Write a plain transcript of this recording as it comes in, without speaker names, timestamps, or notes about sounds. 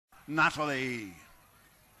Natalee.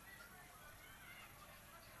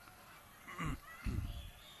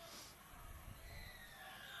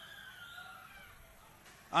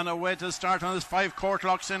 On a way to start on his 5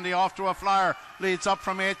 Courtlock Cindy, off to a flyer, leads up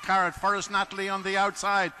from 8 Carat. FOREST NATALEE on the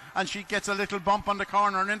outside, and she gets a little bump on the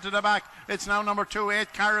corner and into the back. It's now number 2,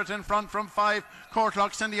 8 Carat in front from 5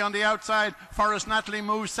 Courtlock Cindy on the outside. FOREST NATALEE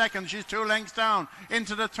moves second, she's 2 lengths down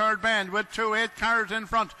into the third bend with 2, 8 Carat in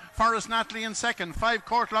front. FOREST NATALEE in second, 5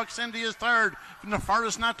 Courtlock Cindy is third.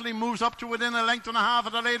 FOREST NATALEE moves up to within a length and a half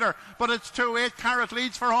of the leader, but it's 2, 8 Carat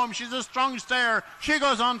leads for home. She's a strong stayer, she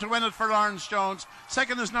goes on to win it for Lawrence Jones.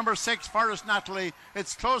 Second is number 6, FOREST NATALEE.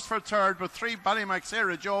 It's close for third, but 3, BALLYMAC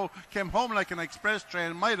SARAHJO came home like an express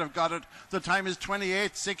train, might have got it. The time is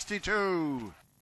 28:62.